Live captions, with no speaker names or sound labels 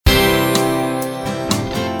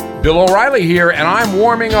Bill O'Reilly here, and I'm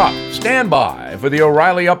warming up. Stand by for the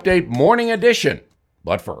O'Reilly Update Morning Edition.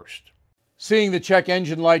 But first, seeing the check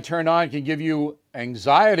engine light turn on can give you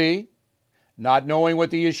anxiety, not knowing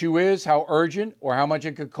what the issue is, how urgent, or how much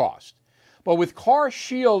it could cost. But with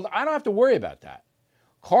CarShield, I don't have to worry about that.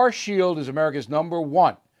 CarShield is America's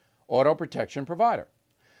 #1 auto protection provider.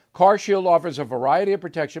 CarShield offers a variety of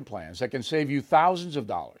protection plans that can save you thousands of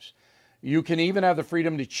dollars. You can even have the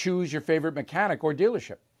freedom to choose your favorite mechanic or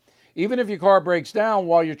dealership. Even if your car breaks down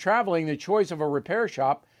while you're traveling, the choice of a repair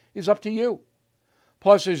shop is up to you.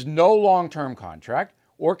 Plus, there's no long-term contract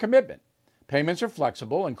or commitment. Payments are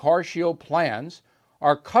flexible, and CarShield plans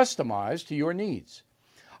are customized to your needs.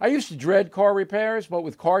 I used to dread car repairs, but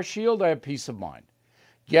with CarShield, I have peace of mind.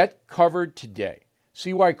 Get covered today.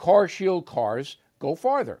 See why CarShield cars go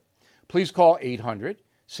farther. Please call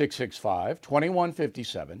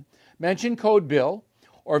 800-665-2157, mention code BILL,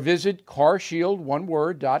 or visit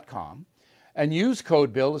carshieldoneword.com and use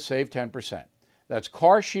code BILL to save 10%. That's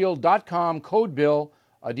carshield.com, code BILL.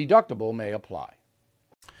 A deductible may apply.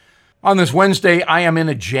 On this Wednesday, I am in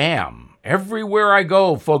a jam. Everywhere I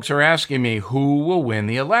go, folks are asking me who will win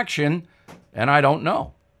the election, and I don't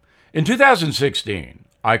know. In 2016,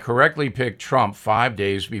 I correctly picked Trump 5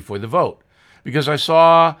 days before the vote because I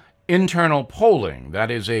saw internal polling,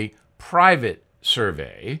 that is a private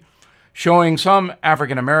survey, showing some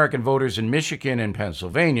African-American voters in Michigan and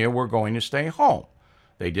Pennsylvania were going to stay home.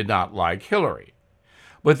 They did not like Hillary.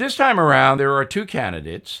 But this time around, there are two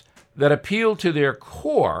candidates that appeal to their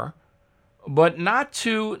core, but not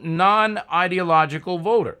to non-ideological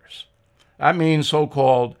voters. That means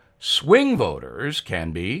so-called swing voters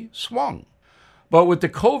can be swung. But with the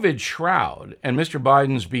COVID shroud and Mr.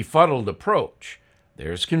 Biden's befuddled approach,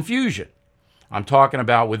 there's confusion. I'm talking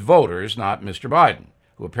about with voters, not Mr. Biden,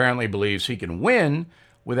 who apparently believes he can win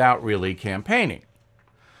without really campaigning.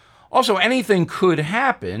 Also, anything could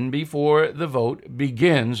happen before the vote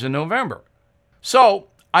begins in November. So,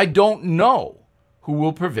 I don't know who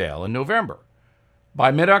will prevail in November.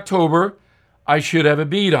 By mid-October, I should have a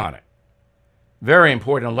bead on it. Very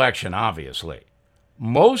important election, obviously.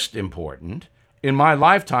 Most important in my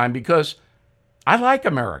lifetime because I like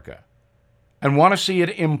America and want to see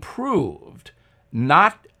it improved,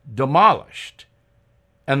 not demolished.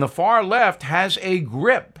 And the far left has a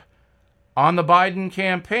grip on the Biden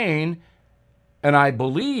campaign, and I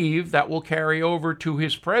believe that will carry over to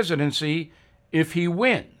his presidency if he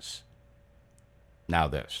wins. Now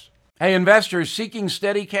this. Hey, investors seeking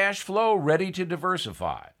steady cash flow, ready to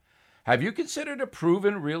diversify. Have you considered a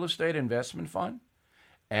proven real estate investment fund?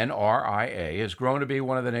 NRIA has grown to be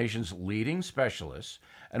one of the nation's leading specialists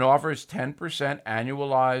and offers 10%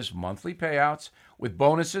 annualized monthly payouts with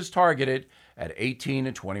bonuses targeted at 18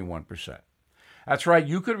 to 21%. That's right,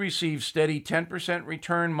 you could receive steady 10%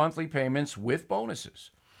 return monthly payments with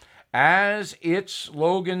bonuses. As its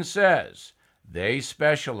slogan says, they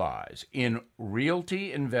specialize in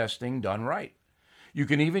realty investing done right. You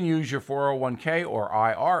can even use your 401k or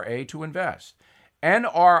IRA to invest.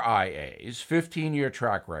 NRIA's 15-year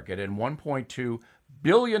track record and $1.2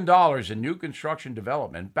 billion in new construction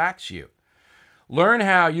development backs you. Learn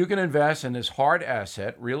how you can invest in this hard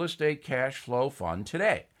asset real estate cash flow fund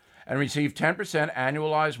today and receive 10%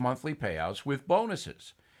 annualized monthly payouts with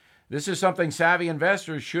bonuses. This is something savvy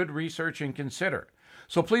investors should research and consider.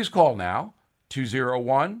 So please call now,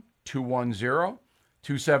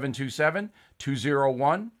 201-210-2727,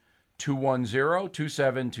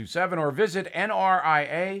 201-210-2727, or visit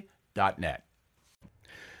nria.net.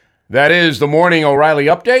 That is the Morning O'Reilly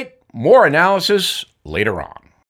Update. More analysis later on.